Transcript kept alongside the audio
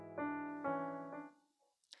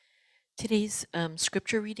Today's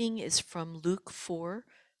scripture reading is from Luke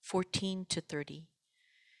 4:14 to 30.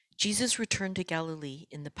 Jesus returned to Galilee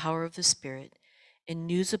in the power of the Spirit, and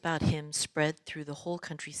news about him spread through the whole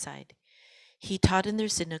countryside. He taught in their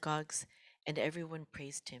synagogues, and everyone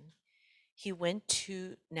praised him. He went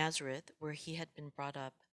to Nazareth, where he had been brought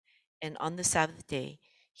up, and on the Sabbath day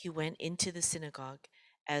he went into the synagogue,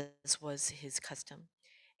 as was his custom,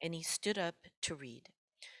 and he stood up to read.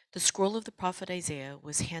 The scroll of the prophet Isaiah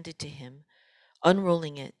was handed to him.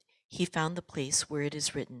 Unrolling it, he found the place where it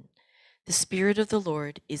is written, "The Spirit of the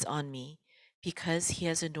Lord is on me, because he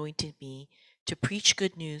has anointed me to preach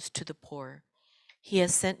good news to the poor. He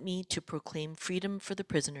has sent me to proclaim freedom for the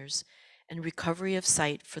prisoners and recovery of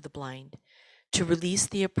sight for the blind, to release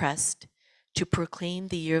the oppressed, to proclaim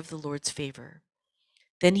the year of the Lord's favor."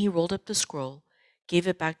 Then he rolled up the scroll, gave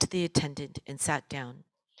it back to the attendant, and sat down.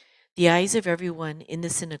 The eyes of everyone in the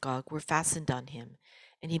synagogue were fastened on him,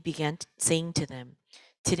 and he began saying to them,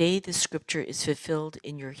 "Today this scripture is fulfilled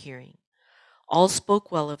in your hearing." All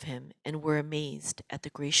spoke well of him and were amazed at the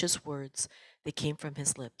gracious words that came from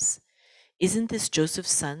his lips. "Isn't this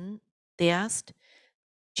Joseph's son?" they asked.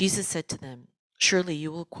 Jesus said to them, "Surely you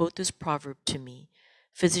will quote this proverb to me,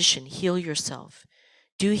 'Physician, heal yourself.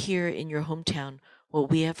 Do here in your hometown what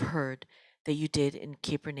we have heard that you did in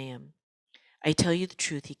Capernaum.' I tell you the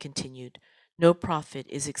truth," he continued, "no prophet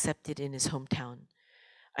is accepted in his hometown.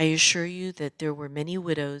 I assure you that there were many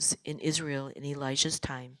widows in Israel in Elijah's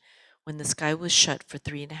time, when the sky was shut for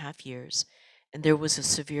 3.5 years, and there was a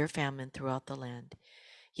severe famine throughout the land.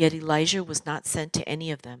 Yet Elijah was not sent to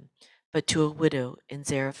any of them, but to a widow in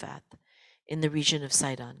Zarephath, in the region of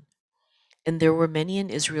Sidon. And there were many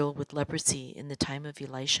in Israel with leprosy in the time of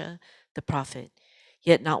Elisha the prophet,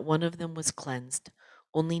 yet not one of them was cleansed,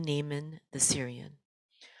 only Naaman the Syrian."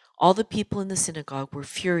 All the people in the synagogue were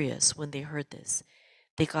furious when they heard this.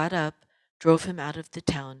 They got up, drove him out of the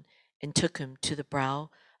town, and took him to the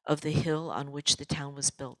brow of the hill on which the town was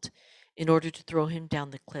built, in order to throw him down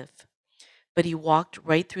the cliff. But he walked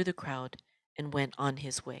right through the crowd and went on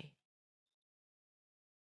his way.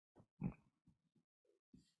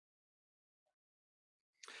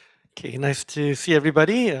 Okay, nice to see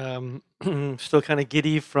everybody. Still kind of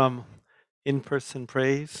giddy from in-person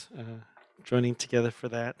praise, joining together for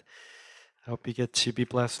that. I hope you get to be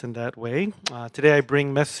blessed in that way. Today I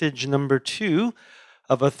bring message number 2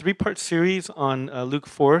 of a 3-part series on Luke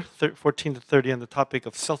 14 to 30 on the topic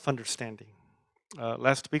of self-understanding.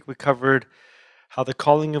 Last week we covered how the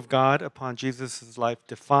calling of God upon Jesus' life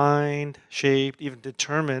defined, shaped, even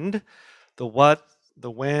determined the what, the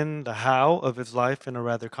when, the how of his life in a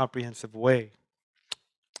rather comprehensive way.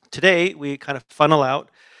 Today, we kind of funnel out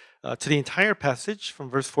to the entire passage from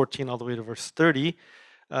verse 14 all the way to verse 30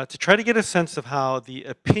 to try to get a sense of how the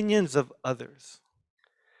opinions of others,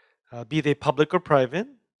 be they public or private,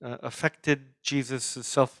 affected Jesus'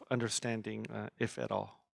 self understanding, if at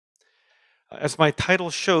all. As my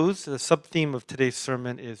title shows, the subtheme of today's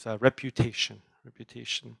sermon is reputation.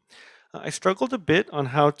 Reputation. I struggled a bit on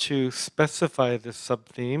how to specify this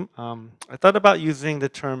subtheme. I thought about using the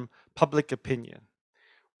term public opinion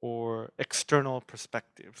or external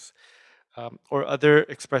perspectives, or other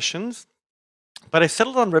expressions. But I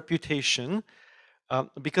settled on reputation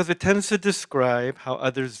because it tends to describe how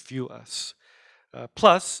others view us.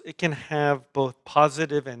 Plus, it can have both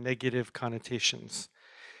positive and negative connotations.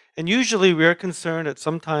 And usually we are concerned at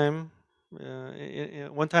some time,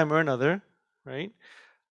 one time or another, right,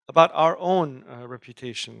 about our own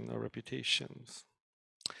reputation or reputations.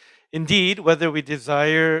 Indeed, whether we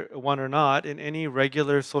desire one or not, in any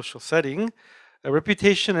regular social setting, a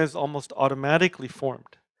reputation is almost automatically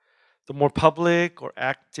formed. The more public or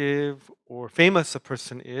active or famous a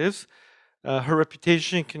person is, her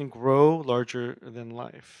reputation can grow larger than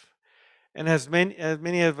life. And as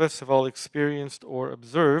many of us have all experienced or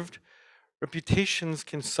observed, reputations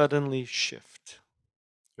can suddenly shift.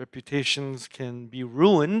 Reputations can be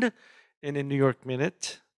ruined in a New York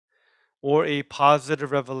minute, or a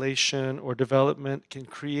positive revelation or development can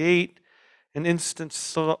create an instant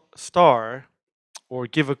star or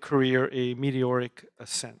give a career a meteoric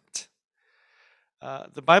ascent.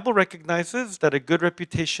 The Bible recognizes that a good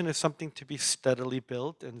reputation is something to be steadily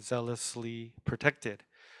built and zealously protected.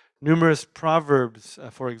 Numerous proverbs,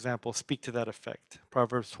 for example, speak to that effect.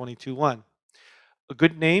 Proverbs 22:1. A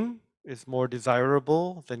good name is more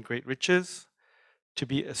desirable than great riches. To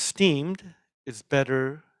be esteemed is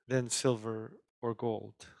better than silver or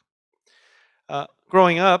gold.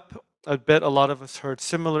 Growing up, I bet a lot of us heard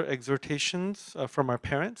similar exhortations from our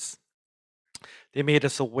parents. They made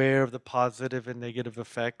us aware of the positive and negative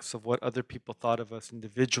effects of what other people thought of us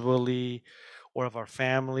individually or of our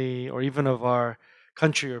family, or even of our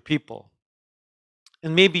country or people.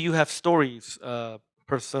 And maybe you have stories,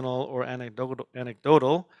 personal or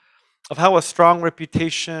anecdotal, of how a strong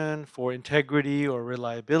reputation for integrity or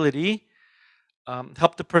reliability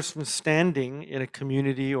helped a person standing in a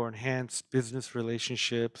community or enhanced business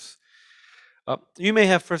relationships. You may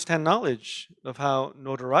have firsthand knowledge of how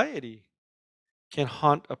notoriety can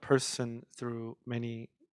haunt a person through many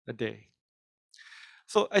a day.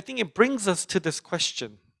 So I think it brings us to this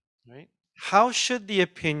question, right? How should the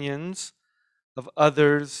opinions of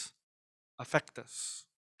others affect us?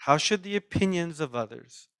 How should the opinions of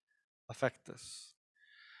others affect us?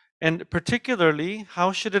 And particularly,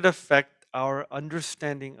 how should it affect our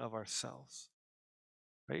understanding of ourselves?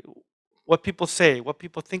 Right? What people say, what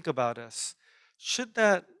people think about us, should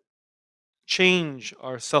that change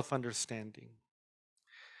our self understanding?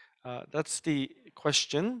 That's the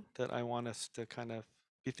question that I want us to kind of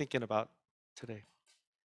be thinking about today.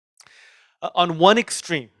 On one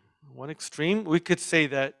extreme, we could say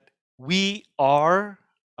that we are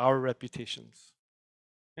our reputations.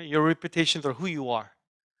 Okay, your reputations are who you are,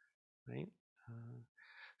 right? Uh,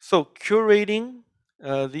 so curating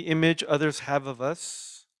the image others have of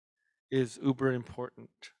us is uber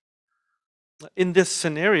important. In this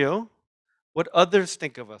scenario, what others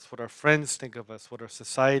think of us, what our friends think of us, what our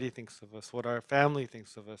society thinks of us, what our family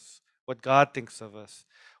thinks of us, what God thinks of us,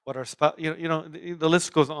 what our spouse, the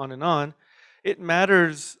list goes on and on. It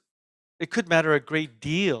matters, it could matter a great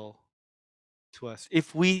deal to us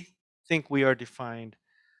if we think we are defined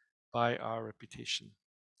by our reputation.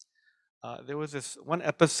 There was this one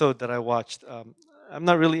episode that I watched. I'm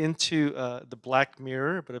not really into the Black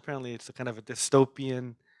Mirror, but apparently it's a kind of a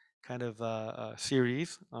dystopian kind of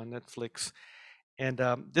series on Netflix. And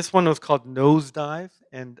this one was called Nosedive,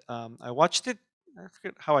 and I watched it. I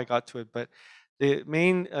forget how I got to it, but the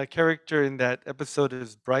main character in that episode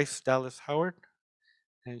is Bryce Dallas Howard,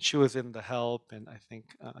 and she was in The Help, and I think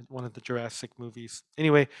one of the Jurassic movies.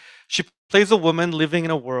 Anyway, she plays a woman living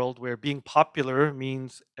in a world where being popular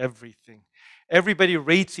means everything. Everybody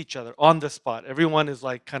rates each other on the spot. Everyone is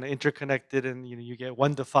like kind of interconnected, and you get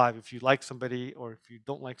 1 to 5 if you like somebody, or if you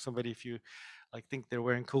don't like somebody, if you like think they're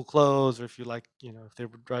wearing cool clothes, or if you like if they're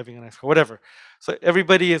driving a nice car, whatever. So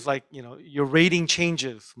everybody is like your rating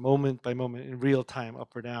changes moment by moment in real time,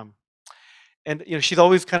 up or down. And she's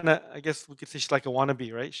always kind of, I guess we could say, she's like a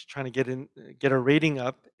wannabe, right? She's trying to get her rating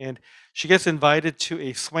up, and she gets invited to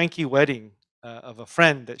a swanky wedding of a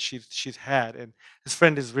friend that she's had, and this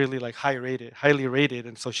friend is really like highly rated,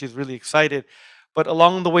 and so she's really excited. But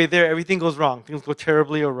along the way there, everything goes wrong. Things go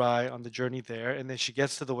terribly awry on the journey there, and then she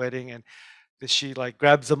gets to the wedding, and then she like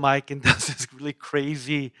grabs a mic and does this really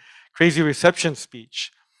crazy reception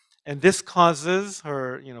speech, and this causes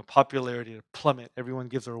her popularity to plummet. Everyone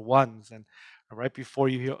gives her ones, and right before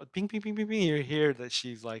you hear ping ping ping ping ping, you hear that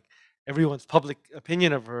she's like everyone's public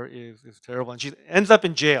opinion of her is terrible, and she ends up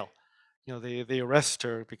in jail. They arrest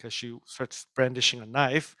her because she starts brandishing a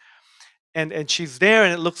knife, and she's there,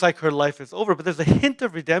 and it looks like her life is over, but there's a hint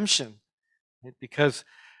of redemption, right? Because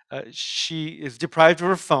she is deprived of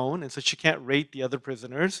her phone, and so she can't rate the other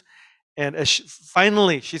prisoners, and as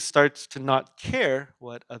finally she starts to not care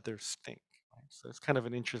what others think, right? So it's kind of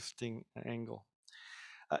an interesting angle.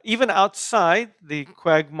 Even outside the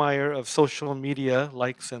quagmire of social media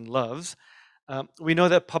likes and loves, we know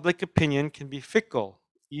that public opinion can be fickle,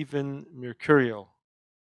 even mercurial.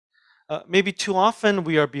 Maybe too often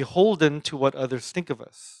we are beholden to what others think of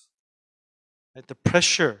us, right? The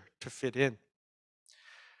pressure to fit in,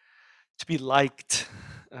 to be liked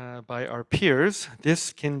by our peers.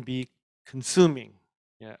 This can be consuming.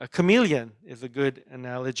 Yeah, a chameleon is a good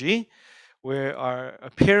analogy, where our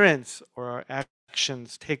appearance or our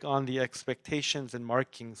actions take on the expectations and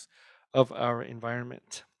markings of our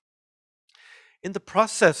environment. In the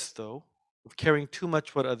process, though, of caring too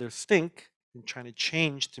much what others think and trying to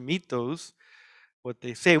change to meet those, what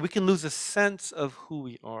they say, we can lose a sense of who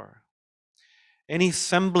we are. Any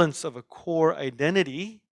semblance of a core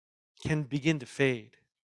identity can begin to fade.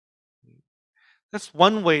 That's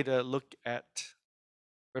one way to look at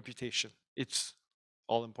reputation. It's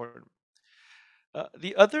all important.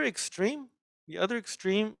 The other extreme,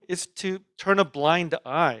 is to turn a blind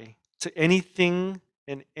eye to anything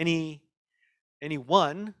and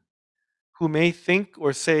anyone who may think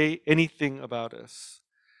or say anything about us.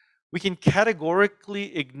 We can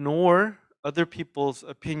categorically ignore other people's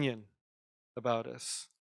opinion about us,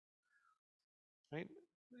 right?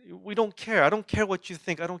 We don't care. I don't care what you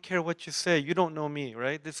think. I don't care what you say. You don't know me,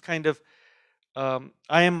 right? This kind of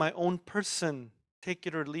I am my own person. Take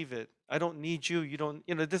it or leave it. I don't need you. You don't.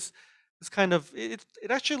 This kind of it. It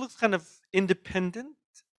actually looks kind of independent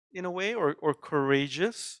in a way, or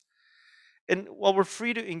courageous. And while we're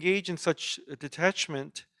free to engage in such a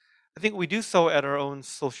detachment, I think we do so at our own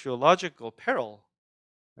sociological peril,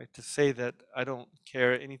 right? To say that I don't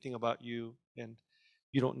care anything about you and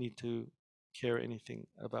you don't need to care anything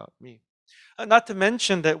about me. Not to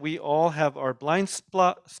mention that we all have our blind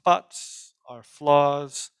spots, our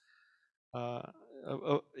flaws, uh,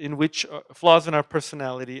 in which flaws in our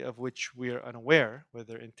personality of which we are unaware,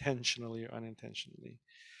 whether intentionally or unintentionally.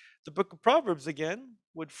 The book of Proverbs, again,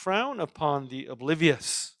 would frown upon the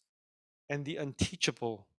oblivious and the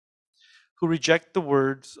unteachable who reject the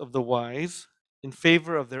words of the wise in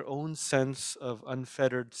favor of their own sense of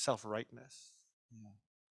unfettered self rightness.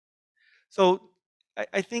 So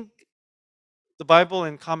I think the Bible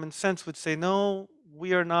and common sense would say, no,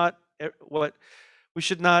 we are not what we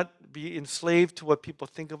should not be enslaved to what people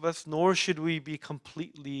think of us, nor should we be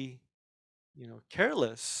completely,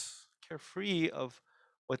 careless, carefree of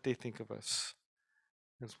what they think of us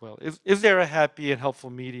as well. Is there a happy and helpful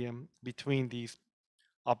medium between these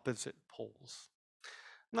opposite poles?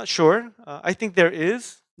 I'm not sure. I think there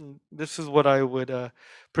is. This is what I would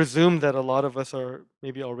presume that a lot of us are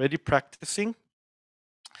maybe already practicing.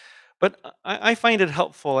 But I find it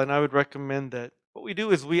helpful, and I would recommend that what we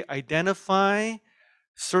do is we identify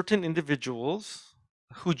certain individuals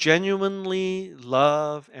who genuinely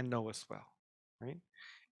love and know us well, right?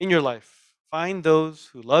 In your life, find those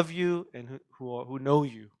who love you and who know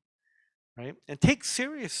you, right? And take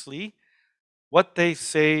seriously what they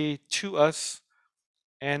say to us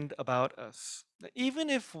and about us, even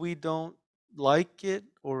if we don't like it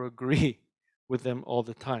or agree with them all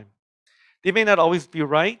the time. They may not always be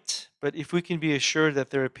right, but if we can be assured that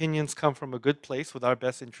their opinions come from a good place with our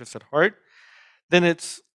best interests at heart, then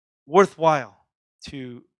it's worthwhile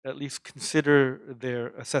to at least consider their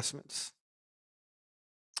assessments.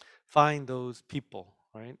 Find those people,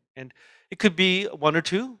 right? And it could be one or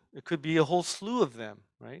two, it could be a whole slew of them,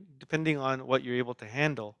 right? Depending on what you're able to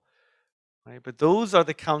handle, right? But those are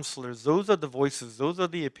the counselors, those are the voices, those are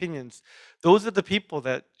the opinions, those are the people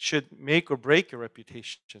that should make or break your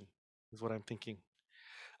reputation, is what I'm thinking.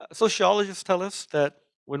 Sociologists tell us that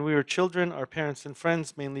when we were children, our parents and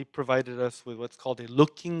friends mainly provided us with what's called a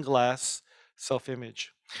looking glass self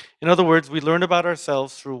image. In other words, we learn about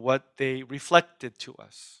ourselves through what they reflected to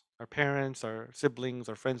us. Our parents, our siblings,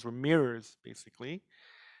 our friends were mirrors, basically,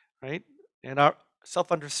 right? And our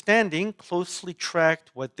self understanding closely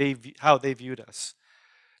tracked how they viewed us.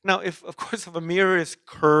 Now, if of course, if a mirror is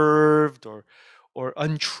curved or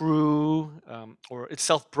untrue, or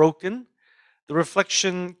itself broken, the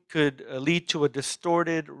reflection could lead to a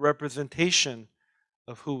distorted representation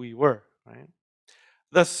of who we were, right?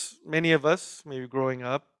 Thus, many of us, maybe growing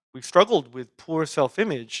up, we struggled with poor self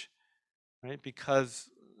image, right? Because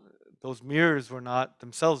those mirrors were not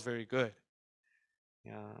themselves very good.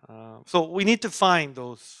 Yeah. So we need to find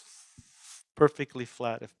those perfectly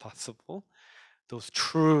flat, if possible, those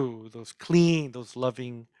true, those clean, those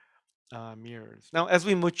loving mirrors. Now, as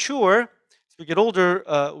we mature, as we get older,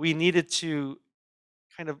 we needed to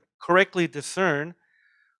kind of correctly discern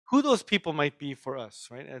who those people might be for us,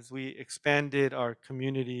 right? As we expanded our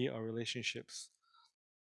community, our relationships,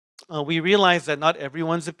 we realized that not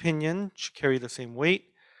everyone's opinion should carry the same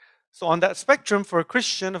weight. So, on that spectrum, for a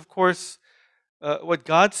Christian, of course, what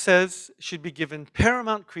God says should be given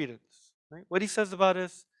paramount credence, right? What He says about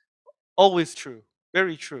us, always true,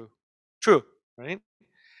 very true, true, right?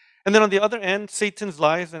 And then on the other end, Satan's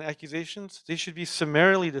lies and accusations, they should be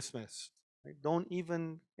summarily dismissed. Right? Don't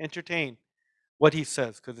even entertain what he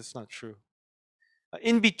says because it's not true.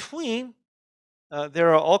 In between, there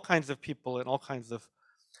are all kinds of people and all kinds of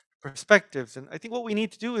perspectives. And I think what we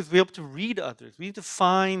need to do is be able to read others. We need to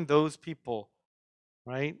find those people,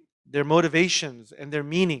 right? Their motivations and their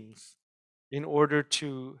meanings in order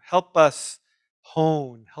to help us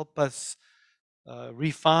hone, help us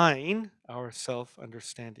refine our self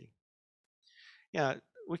understanding. Yeah,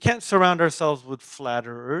 we can't surround ourselves with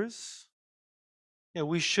flatterers. Yeah,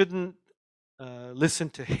 we shouldn't listen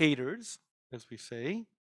to haters, as we say.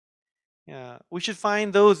 Yeah, we should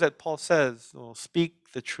find those that Paul says will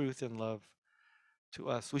speak the truth in love to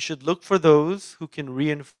us. We should look for those who can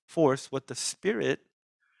reinforce what the Spirit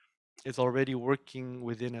is already working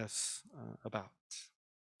within us about.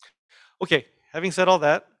 Okay, having said all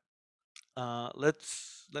that,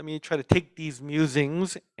 let me try to take these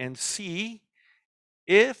musings and see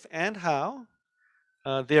if and how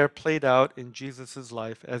they are played out in Jesus'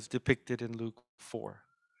 life as depicted in Luke 4.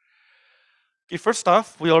 Okay, first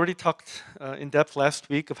off, we already talked in depth last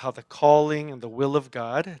week of how the calling and the will of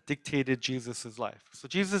God dictated Jesus' life. So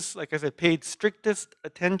Jesus, like I said, paid strictest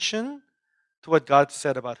attention to what God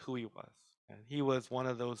said about who he was. And he was one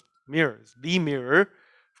of those mirrors, the mirror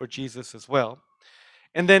for Jesus as well.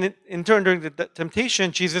 And then in turn, during the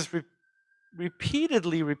temptation, Jesus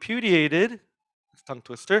repeatedly repudiated, tongue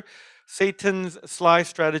twister, Satan's sly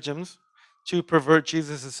stratagems to pervert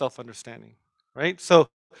Jesus' self understanding. Right? So,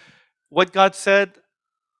 what God said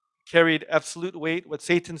carried absolute weight. What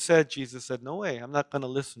Satan said, Jesus said, no way, I'm not going to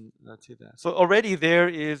listen to that. So, already there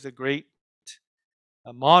is a great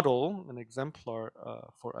model, an exemplar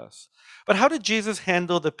for us. But how did Jesus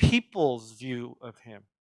handle the people's view of him?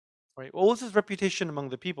 Right? What was his reputation among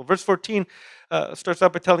the people? Verse 14 starts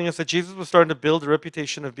out by telling us that Jesus was starting to build a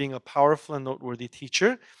reputation of being a powerful and noteworthy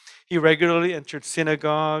teacher. He regularly entered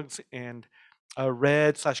synagogues and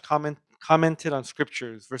read slash commented on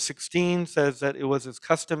scriptures. Verse 16 says that it was his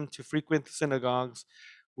custom to frequent the synagogues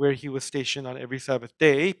where he was stationed on every Sabbath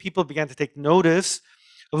day. People began to take notice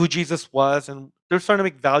of who Jesus was, and they're starting to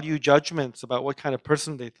make value judgments about what kind of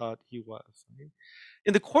person they thought he was. Right?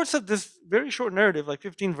 In the course of this very short narrative, like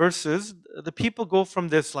 15 verses, the people go from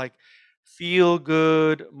this like feel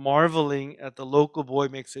good, marveling at the local boy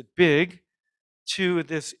makes it big, to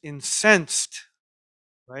this incensed,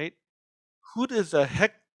 right? Who does the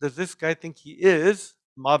heck does this guy think he is?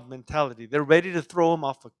 Mob mentality. They're ready to throw him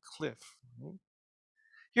off a cliff. Right?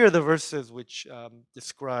 Here are the verses which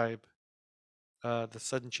describe the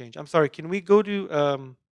sudden change. I'm sorry, can we go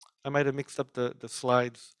to, I might have mixed up the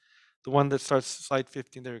slides. The one that starts slide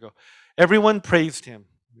 15, there you go. Everyone praised him.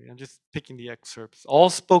 I'm just picking the excerpts. All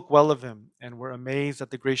spoke well of him and were amazed at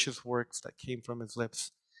the gracious works that came from his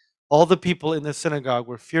lips. All the people in the synagogue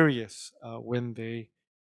were furious when they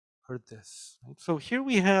heard this. Right? So here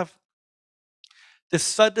we have this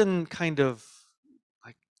sudden kind of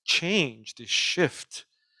like change, this shift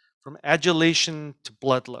from adulation to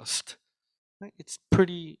bloodlust. Right? It's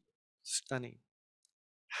pretty stunning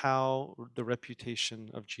how the reputation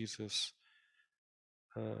of Jesus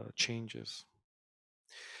changes.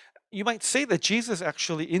 You might say that Jesus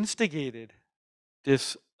actually instigated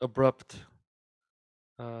this abrupt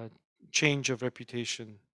uh, change of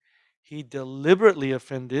reputation. He deliberately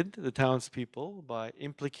offended the townspeople by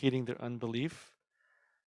implicating their unbelief.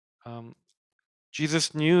 Um,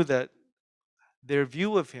 Jesus knew that their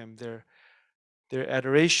view of him, their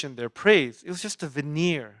adoration, their praise, it was just a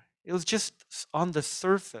veneer. It was just on the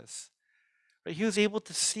surface. Right? He was able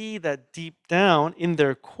to see that deep down in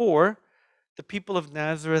their core, the people of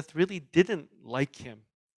Nazareth really didn't like him.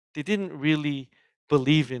 They didn't really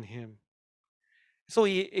believe in him. So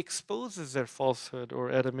he exposes their falsehood, or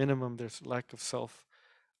at a minimum, their lack of self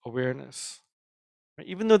awareness. Right?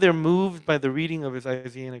 Even though they're moved by the reading of his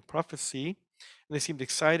Isaianic prophecy, and they seemed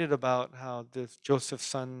excited about how this Joseph's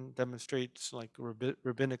son demonstrates like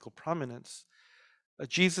rabbinical prominence,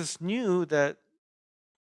 Jesus knew that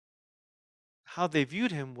how they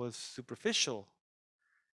viewed him was superficial,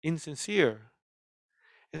 insincere.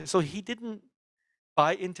 And so he didn't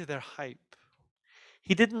buy into their hype.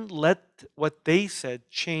 He didn't let what they said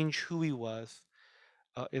change who he was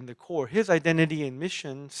in the core. His identity and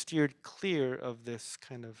mission steered clear of this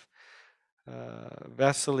kind of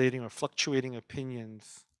vacillating or fluctuating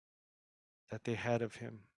opinions that they had of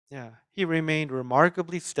him. Yeah, he remained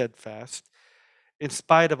remarkably steadfast in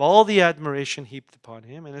spite of all the admiration heaped upon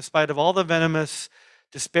him and in spite of all the venomous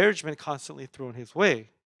disparagement constantly thrown his way.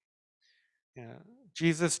 Yeah.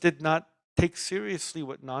 Jesus did not take seriously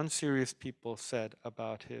what non serious people said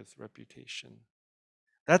about his reputation.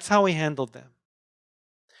 That's how he handled them.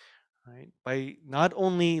 Right? By not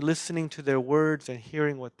only listening to their words and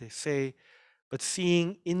hearing what they say, but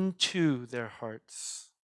seeing into their hearts,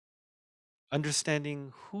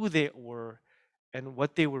 understanding who they were and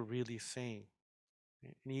what they were really saying.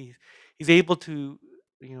 Right? And he's able to,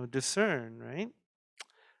 discern, right?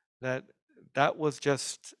 That that was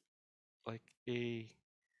just like a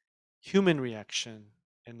human reaction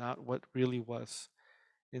and not what really was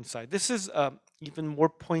inside. This is even more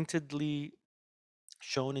pointedly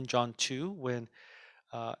shown in John 2 when,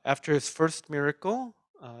 after his first miracle,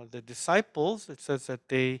 the disciples, it says that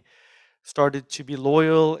they started to be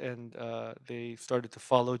loyal and they started to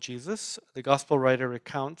follow Jesus. The gospel writer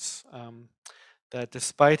recounts that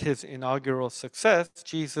despite his inaugural success,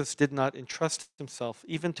 Jesus did not entrust himself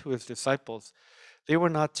even to his disciples. They were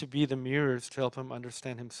not to be the mirrors to help him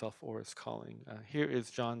understand himself or his calling. Here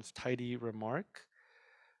is John's tidy remark.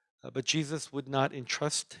 But Jesus would not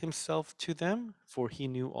entrust himself to them, for he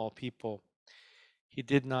knew all people. He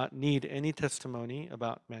did not need any testimony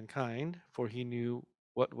about mankind, for he knew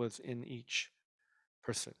what was in each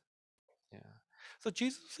person. Yeah. So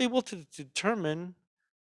Jesus was able to determine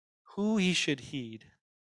who he should heed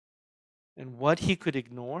and what he could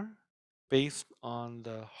ignore, based on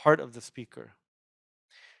the heart of the speaker.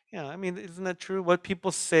 Yeah, I mean, isn't that true? What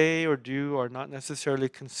people say or do are not necessarily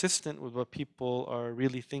consistent with what people are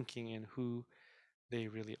really thinking and who they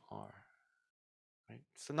really are. Right?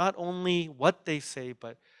 So not only what they say,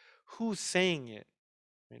 but who's saying it.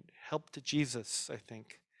 Right? Help to Jesus, I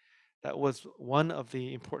think. That was one of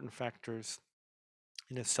the important factors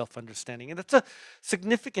in his self-understanding. And that's a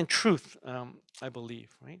significant truth, I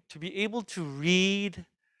believe, right? To be able to read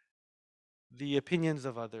the opinions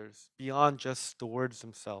of others beyond just the words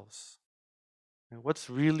themselves. And what's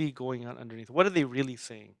really going on underneath? What are they really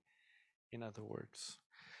saying, in other words?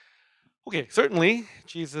 Okay, certainly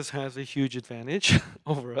Jesus has a huge advantage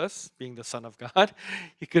over us, being the Son of God.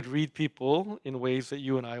 He could read people in ways that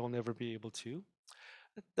you and I will never be able to.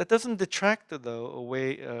 That doesn't detract, though,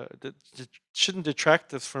 away. That shouldn't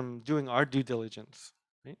detract us from doing our due diligence.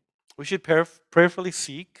 Right? We should prayerfully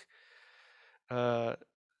seek uh,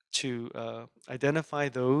 to identify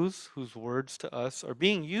those whose words to us are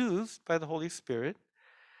being used by the Holy Spirit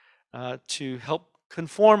to help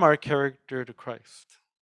conform our character to Christ.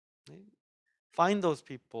 Right? Find those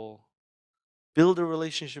people, build a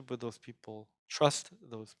relationship with those people, trust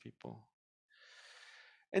those people,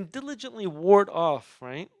 and diligently ward off,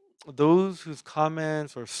 right, those whose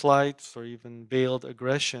comments or slights or even veiled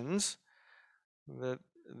aggressions that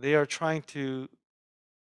they are trying to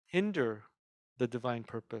hinder the divine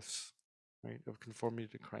purpose, right, of conformity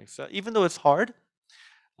to Christ. Even though it's hard,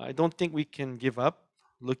 I don't think we can give up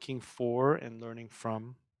looking for and learning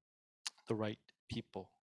from the right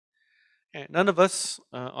people. And none of us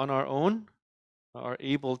on our own are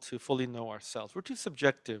able to fully know ourselves. We're too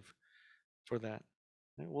subjective for that.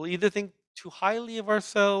 Right? We'll either think too highly of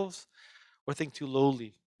ourselves or think too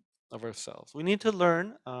lowly of ourselves. We need to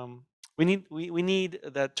learn. We need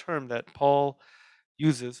that term that Paul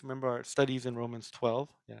uses. Remember our studies in Romans 12.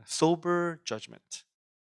 Yeah, sober judgment.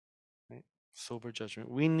 Right? Sober judgment.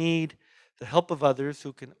 We need the help of others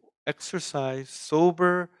who can exercise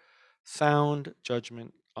sober, sound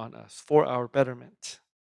judgment on us for our betterment.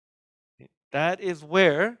 Right? That is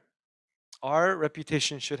where our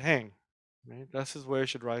reputation should hang. Right? This is where it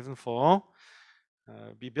should rise and fall.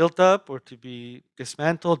 Be built up or to be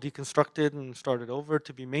dismantled, deconstructed, and started over,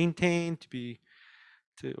 to be maintained, to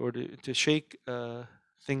shake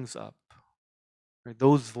things up. Right?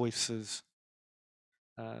 Those voices,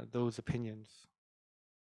 those opinions,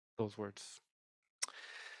 those words.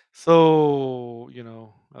 So,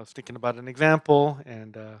 I was thinking about an example,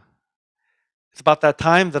 and it's about that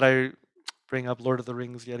time that I bring up Lord of the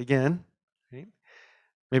Rings yet again. Right?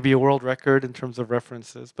 Maybe a world record in terms of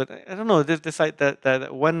references, but I don't know. That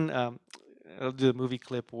one. I'll do a movie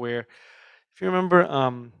clip where, if you remember,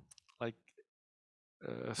 like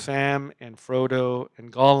Sam and Frodo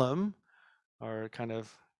and Gollum are kind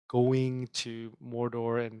of going to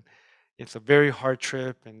Mordor, and it's a very hard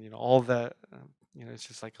trip, and all that. It's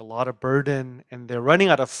just like a lot of burden, and they're running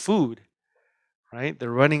out of food, right?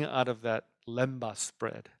 They're running out of that lembas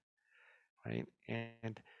bread, right?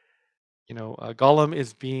 And Gollum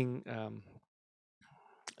is being uh,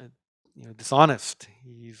 dishonest.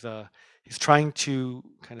 He's trying to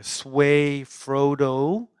kind of sway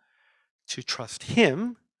Frodo to trust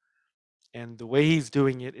him, and the way he's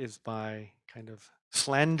doing it is by kind of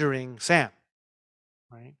slandering Sam,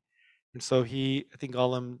 right? And so I think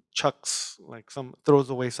Gollum chucks throws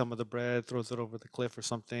away some of the bread, throws it over the cliff or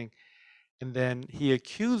something, and then he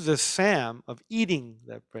accuses Sam of eating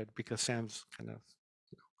that bread because Sam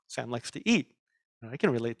likes to eat. I can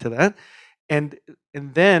relate to that. And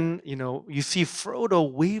and then you see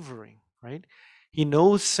Frodo wavering, right? He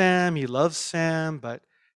knows Sam, he loves Sam, but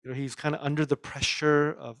he's kind of under the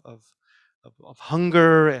pressure of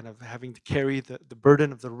hunger and of having to carry the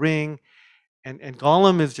burden of the ring. And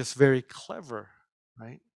Gollum is just very clever,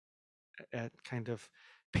 right, at kind of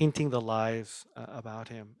painting the lies about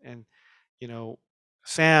him. And you know,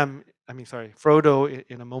 Frodo,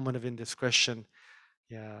 in a moment of indiscretion,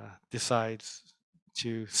 yeah, decides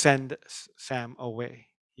to send Sam away.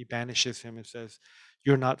 He banishes him and says,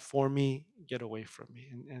 "You're not for me. Get away from me."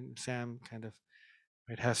 And Sam kind of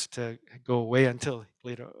has to go away until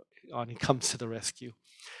later on he comes to the rescue.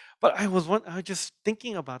 But I was just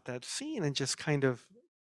thinking about that scene and just kind of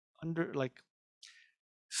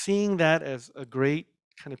seeing that as a great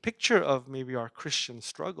kind of picture of maybe our Christian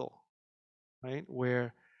struggle, right?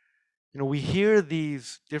 Where we hear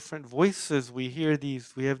these different voices, we have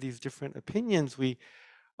these different opinions, we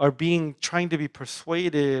are being trying to be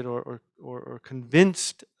persuaded or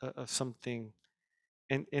convinced of something,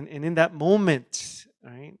 and in that moment,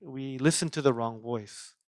 right, we listen to the wrong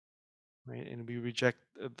voice, right, and we reject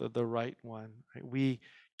the right one. Right? We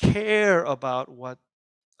care about what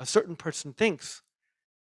a certain person thinks,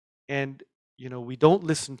 and we don't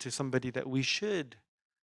listen to somebody that we should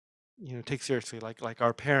take seriously, like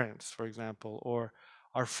our parents, for example, or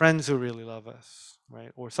our friends who really love us,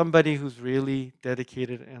 right? Or somebody who's really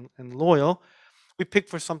dedicated and loyal. We pick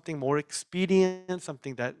for something more expedient,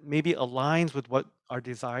 something that maybe aligns with what our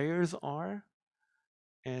desires are,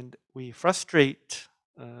 and we frustrate,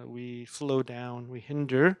 we slow down, we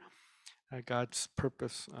hinder God's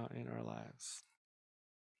purpose in our lives.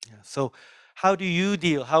 Yeah. So, how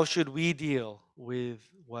should we deal with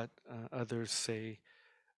what others say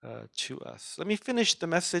to us? Let me finish the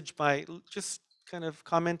message by just kind of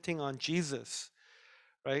commenting on Jesus,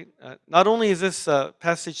 right? Not only is this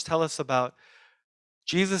passage tell us about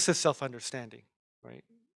Jesus' self understanding, right,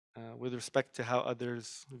 with respect to how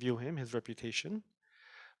others view him, his reputation,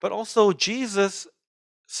 but also Jesus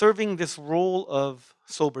serving this role of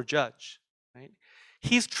sober judge, right?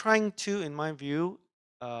 He's trying to, in my view,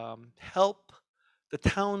 help the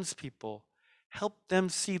townspeople, help them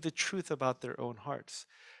see the truth about their own hearts.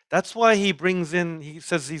 That's why he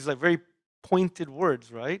says these like very pointed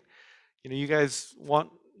words, right? You guys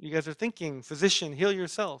are thinking, physician, heal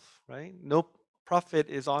yourself, right? No prophet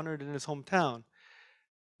is honored in his hometown.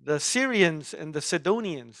 The Syrians and the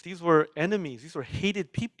Sidonians, these were enemies, these were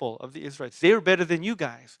hated people of the Israelites. They were better than you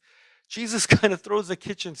guys. Jesus kind of throws the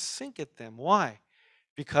kitchen sink at them. Why?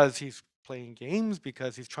 Because he's playing games,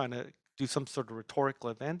 because he's trying to do some sort of rhetorical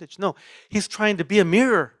advantage. No, he's trying to be a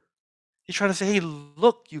mirror. He's trying to say, hey,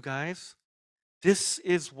 look, you guys, this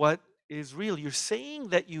is what is real. You're saying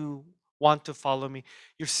that you want to follow me,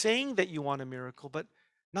 you're saying that you want a miracle, but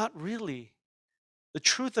not really. The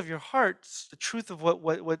truth of your hearts, the truth of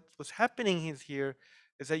what's happening is here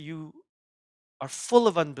is that you are full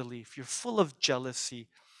of unbelief. You're full of jealousy.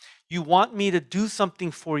 You want me to do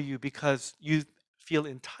something for you because you feel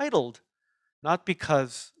entitled, not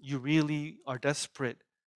because you really are desperate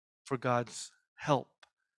for God's help,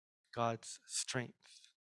 God's strength,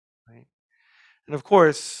 right? And of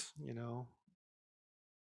course,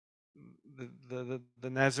 the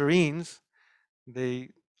Nazarenes,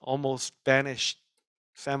 they almost banished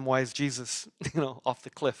Samwise Jesus, off the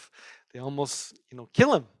cliff. They almost,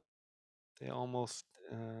 kill him. They almost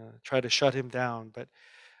try to shut him down, but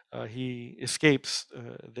he escapes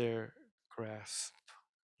their grasp.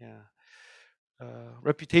 Yeah.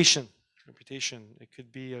 Reputation. Reputation. It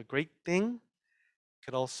could be a great thing. It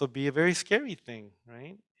could also be a very scary thing,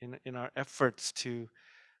 right? In our efforts to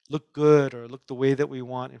look good or look the way that we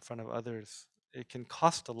want in front of others, it can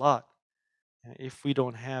cost a lot if we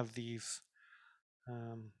don't have these.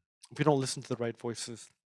 If we don't listen to the right voices,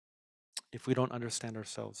 if we don't understand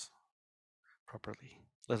ourselves properly.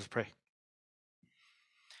 Let us pray.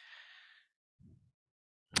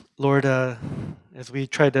 Lord, as we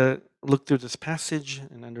try to look through this passage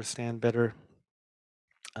and understand better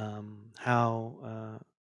how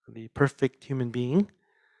the perfect human being,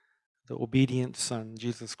 the obedient Son,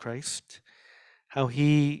 Jesus Christ, how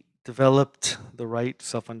he developed the right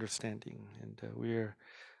self understanding. And we're,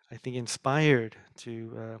 I think, inspired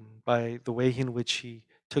by the way in which he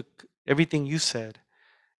took everything you said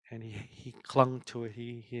and he clung to it,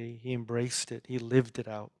 he embraced it, he lived it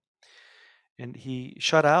out. And he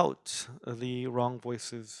shut out the wrong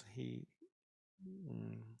voices. He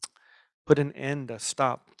mm, put an end, a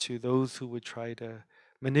stop to those who would try to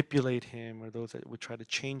manipulate him or those that would try to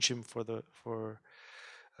change him for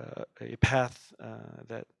a path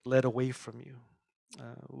that led away from you.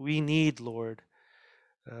 We need, Lord,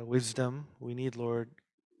 wisdom. We need, Lord,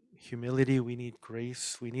 humility. We need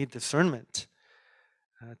grace. We need discernment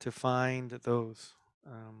to find those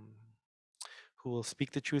who will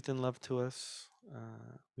speak the truth in love to us.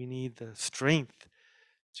 We need the strength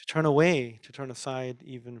to turn away, to turn aside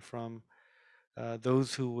even from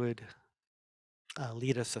those who would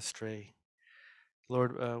lead us astray.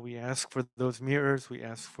 Lord, we ask for those mirrors. We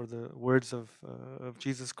ask for the words of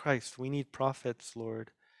Jesus Christ. We need prophets,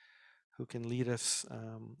 Lord, who can lead us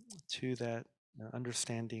to that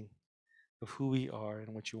understanding of who we are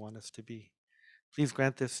and what you want us to be. Please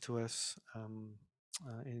grant this to us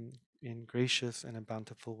in gracious and in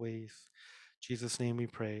bountiful ways. In Jesus' name we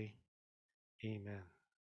pray. Amen.